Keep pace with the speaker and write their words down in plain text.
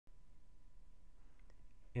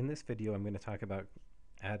In this video, I'm going to talk about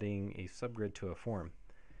adding a subgrid to a form.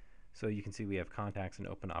 So you can see we have contacts and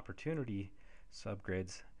open opportunity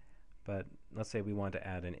subgrids, but let's say we want to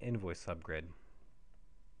add an invoice subgrid.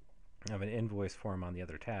 I have an invoice form on the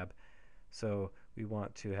other tab, so we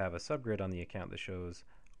want to have a subgrid on the account that shows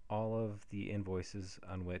all of the invoices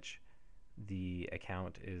on which the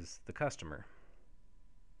account is the customer.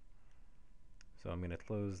 So I'm going to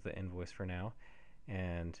close the invoice for now,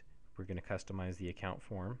 and we're going to customize the account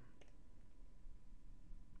form.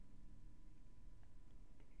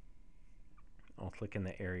 I'll click in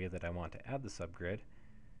the area that I want to add the subgrid,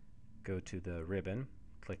 go to the ribbon,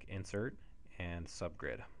 click Insert, and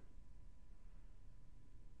Subgrid.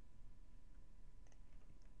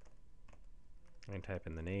 And type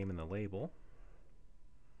in the name and the label,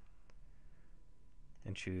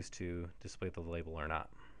 and choose to display the label or not.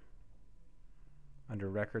 Under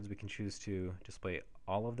Records, we can choose to display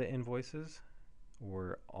all of the invoices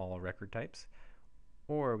or all record types,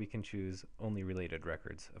 or we can choose only related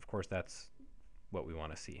records. Of course, that's what we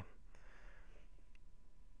want to see.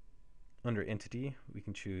 Under Entity, we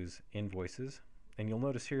can choose Invoices, and you'll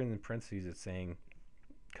notice here in the parentheses it's saying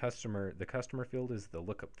customer. The customer field is the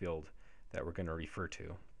lookup field that we're going to refer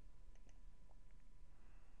to.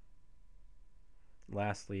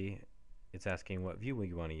 Lastly, it's asking what view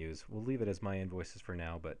we want to use. We'll leave it as My Invoices for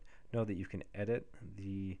now, but know that you can edit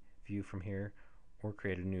the view from here or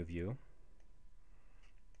create a new view.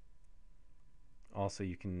 Also,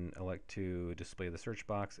 you can elect to display the search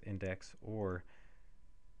box, index, or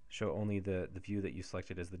show only the view that you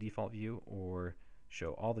selected as the default view, or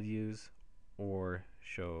show all the views, or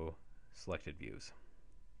show selected views.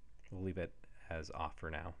 We'll leave it as off for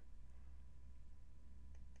now.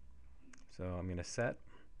 So I'm going to set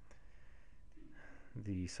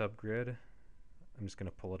the subgrid. I'm just going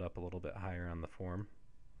to pull it up a little bit higher on the form.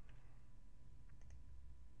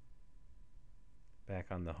 Back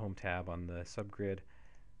on the Home tab on the subgrid,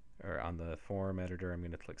 or on the form editor, I'm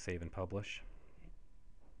going to click Save and Publish.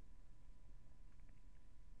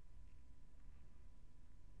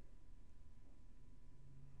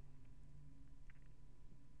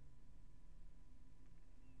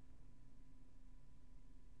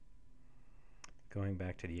 Going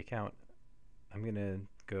back to the account, I'm going to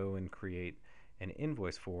go and create an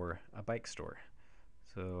invoice for a bike store.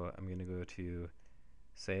 So I'm going to go to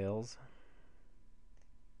Sales,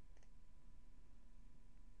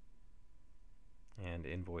 and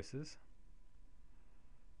Invoices,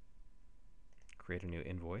 create a new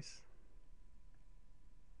invoice.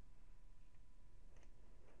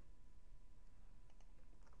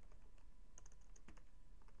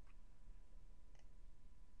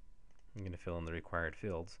 I'm going to fill in the required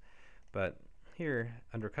fields, but here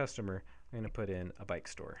under Customer, I'm going to put in a bike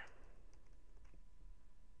store.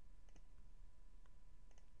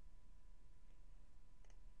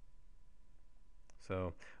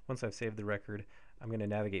 So once I've saved the record, I'm going to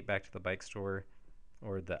navigate back to the bike store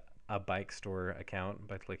or the A Bike Store account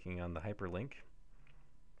by clicking on the hyperlink.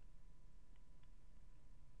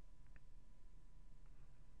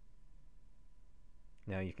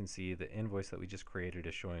 Now you can see the invoice that we just created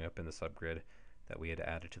is showing up in the subgrid that we had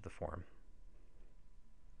added to the form.